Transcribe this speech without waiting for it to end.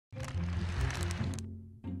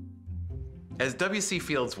As W.C.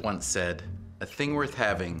 Fields once said, a thing worth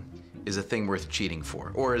having is a thing worth cheating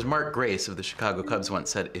for. Or as Mark Grace of the Chicago Cubs once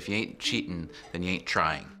said, if you ain't cheating, then you ain't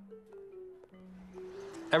trying.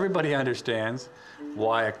 Everybody understands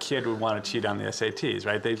why a kid would want to cheat on the SATs,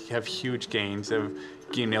 right? They have huge gains of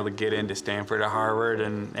being able to get into Stanford or Harvard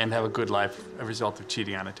and have a good life as a result of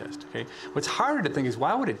cheating on a test, okay? What's harder to think is,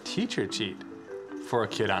 why would a teacher cheat for a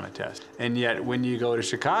kid on a test? And yet, when you go to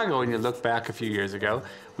Chicago and you look back a few years ago,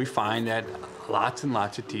 we find that lots and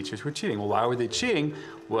lots of teachers were cheating. Well, why were they cheating?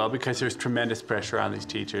 Well, because there's tremendous pressure on these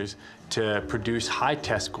teachers to produce high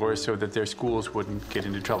test scores so that their schools wouldn't get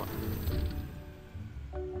into trouble.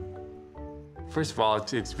 First of all,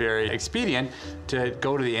 it's very expedient to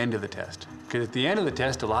go to the end of the test, because at the end of the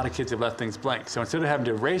test, a lot of kids have left things blank. So instead of having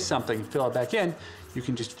to erase something and fill it back in, you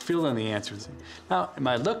can just fill in the answers. Now, it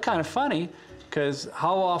might look kind of funny, because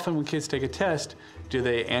how often when kids take a test do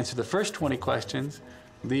they answer the first 20 questions,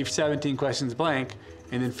 leave 17 questions blank,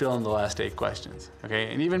 and then fill in the last 8 questions,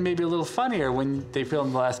 okay? And even maybe a little funnier when they fill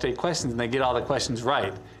in the last 8 questions and they get all the questions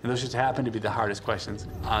right, and those just happen to be the hardest questions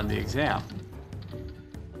on the exam.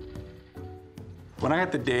 When I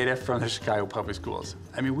got the data from the Chicago Public Schools,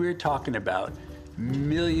 I mean, we're talking about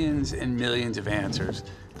millions and millions of answers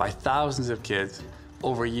by thousands of kids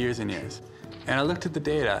over years and years. And I looked at the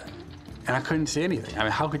data, and I couldn't see anything. I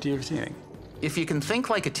mean, how could you ever see anything? If you can think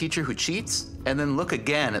like a teacher who cheats, and then look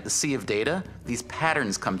again at the sea of data, these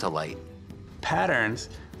patterns come to light. Patterns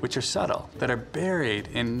which are subtle, that are buried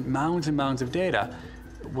in mounds and mounds of data.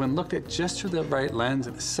 When looked at just through the right lens,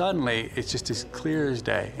 suddenly it's just as clear as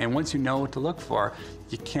day. And once you know what to look for,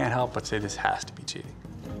 you can't help but say this has to be cheating.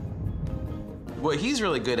 What he's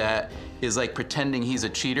really good at is like pretending he's a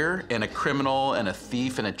cheater and a criminal and a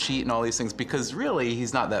thief and a cheat and all these things, because really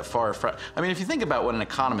he's not that far from. I mean, if you think about what an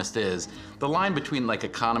economist is, the line between like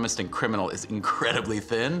economist and criminal is incredibly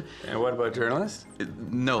thin. And what about journalists?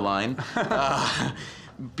 No line.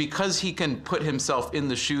 Because he can put himself in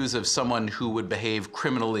the shoes of someone who would behave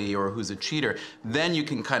criminally or who's a cheater, then you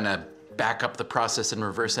can kind of back up the process and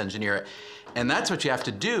reverse engineer it. And that's what you have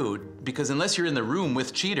to do, because unless you're in the room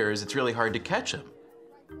with cheaters, it's really hard to catch them.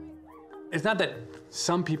 It's not that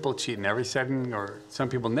some people cheat in every setting or some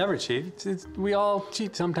people never cheat. We all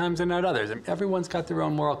cheat sometimes and not others. Everyone's got their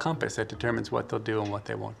own moral compass that determines what they'll do and what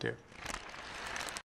they won't do.